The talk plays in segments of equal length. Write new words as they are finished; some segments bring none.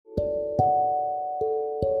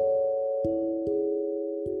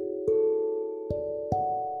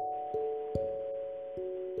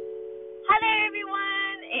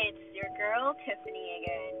Stephanie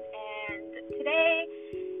again, and today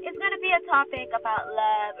is going to be a topic about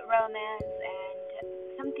love, romance, and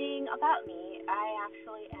something about me. I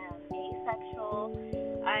actually am asexual.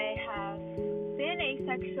 I have been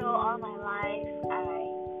asexual all my life. I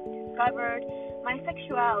discovered my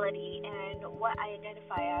sexuality and what I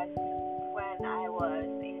identify as when I was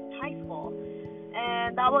in high school,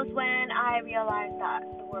 and that was when I realized that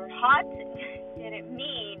the word hot didn't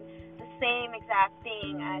mean the same exact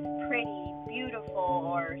thing as pretty, beautiful,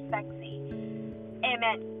 or sexy. It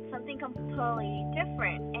meant something completely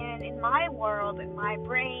different. And in my world, in my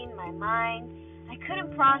brain, my mind, I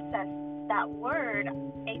couldn't process that word,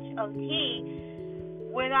 HOT,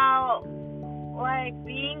 without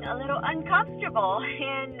being a little uncomfortable.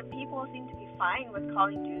 And people seem to be fine with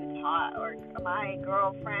calling dudes hot, or my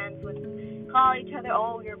girlfriends would call each other,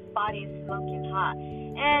 oh, your body is smoking hot.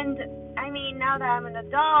 And now that I'm an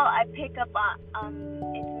adult, I pick up on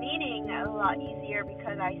its meaning a lot easier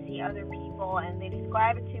because I see other people and they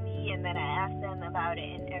describe it to me, and then I ask them about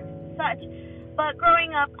it and such. But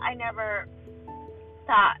growing up, I never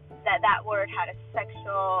thought that word had a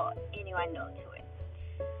sexual innuendo to it.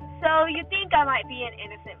 So you think I might be an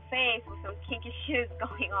innocent face with some kinky shit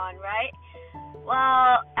going on, right?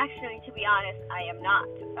 Well, actually, to be honest, I am not.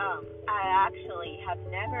 I actually have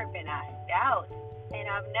never been asked out, and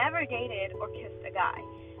I've never dated or kissed a guy.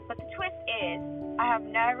 But the twist is, I have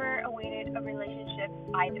never awaited a relationship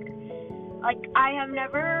either. I have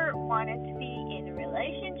never wanted to be in a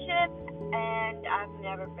relationship, and I've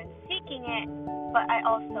never been seeking it, but I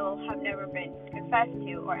also have never been confessed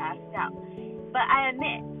to or asked out. But I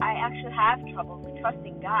admit, I actually have trouble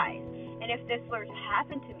trusting guys, and if this were to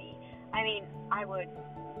happen to me, I would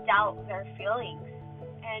doubt their feelings.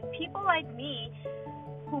 And people like me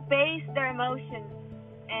who base their emotions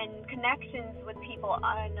and connections with people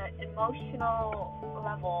on an emotional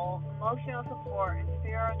level, emotional support, and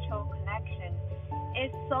spiritual connection,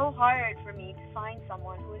 it's so hard for me to find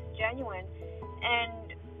someone who is genuine,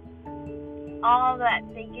 and all that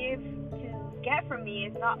they give to get from me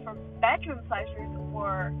is not for bedroom pleasures,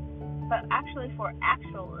 but actually for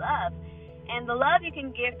actual love. And the love you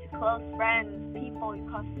can give to close friends, people you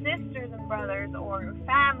call sisters and brothers, or your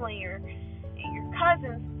family, or your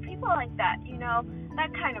cousins, people like that,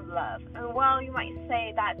 that kind of love. And well, you might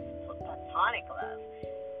say that's platonic love,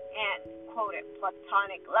 and quote it,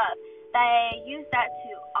 platonic love. They use that to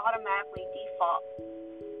automatically default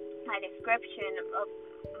my description of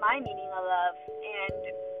my meaning of love, and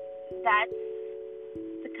that's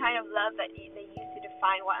the kind of love that they use to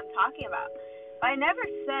define what I'm talking about. But I never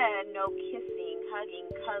said no kissing, hugging,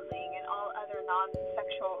 cuddling, and all other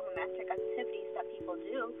non-sexual romantic activities that people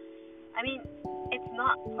do. It's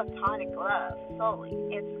not platonic love solely.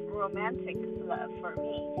 It's romantic love for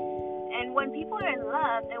me. And when people are in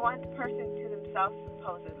love, they want the person to themselves,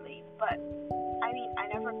 supposedly. But, I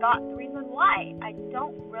never got the reason why. I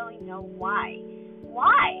don't really know why.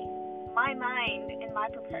 Why? My mind and my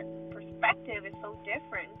perspective is so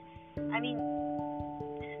different.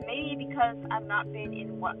 Maybe because I've not been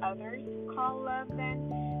in what others call love then.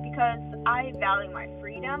 Because I value my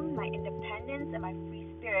freedom, my independence, and my free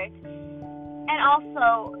spirit. And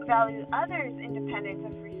also value others' independence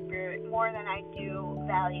and free spirit more than I do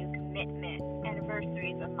value commitment,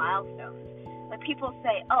 anniversaries, and milestones. People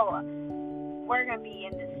say, oh, we're going to be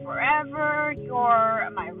in this forever, you're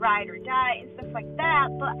my ride or die, and stuff like that,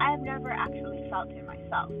 but I've never actually felt it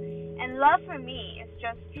myself. And love for me is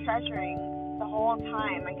just treasuring the whole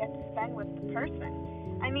time I get to spend with the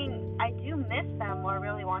person. I do miss them or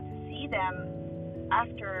really want to see them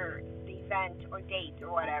after the event or date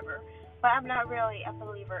or whatever, but I'm not really a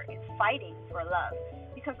believer in fighting for love,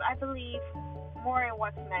 because I believe more in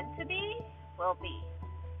what's meant to be will be.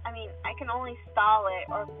 I can only stall it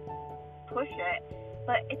or push it,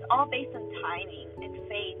 but it's all based on timing and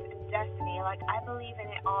fate and destiny. I believe in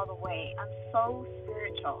it all the way. I'm so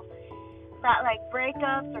spiritual that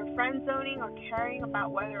breakups or friend zoning or caring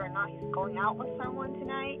about whether or not he's going out with someone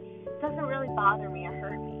tonight doesn't really bother me or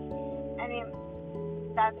hurt me.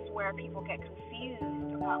 That's where people get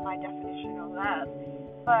confused about my definition of love.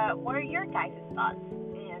 But what are your guys' thoughts?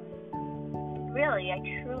 And really, I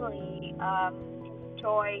truly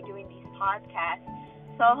enjoy doing these podcasts.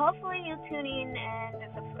 So hopefully you'll tune in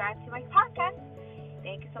and subscribe to my podcast.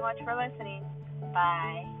 Thank you so much for listening.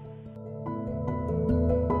 Bye.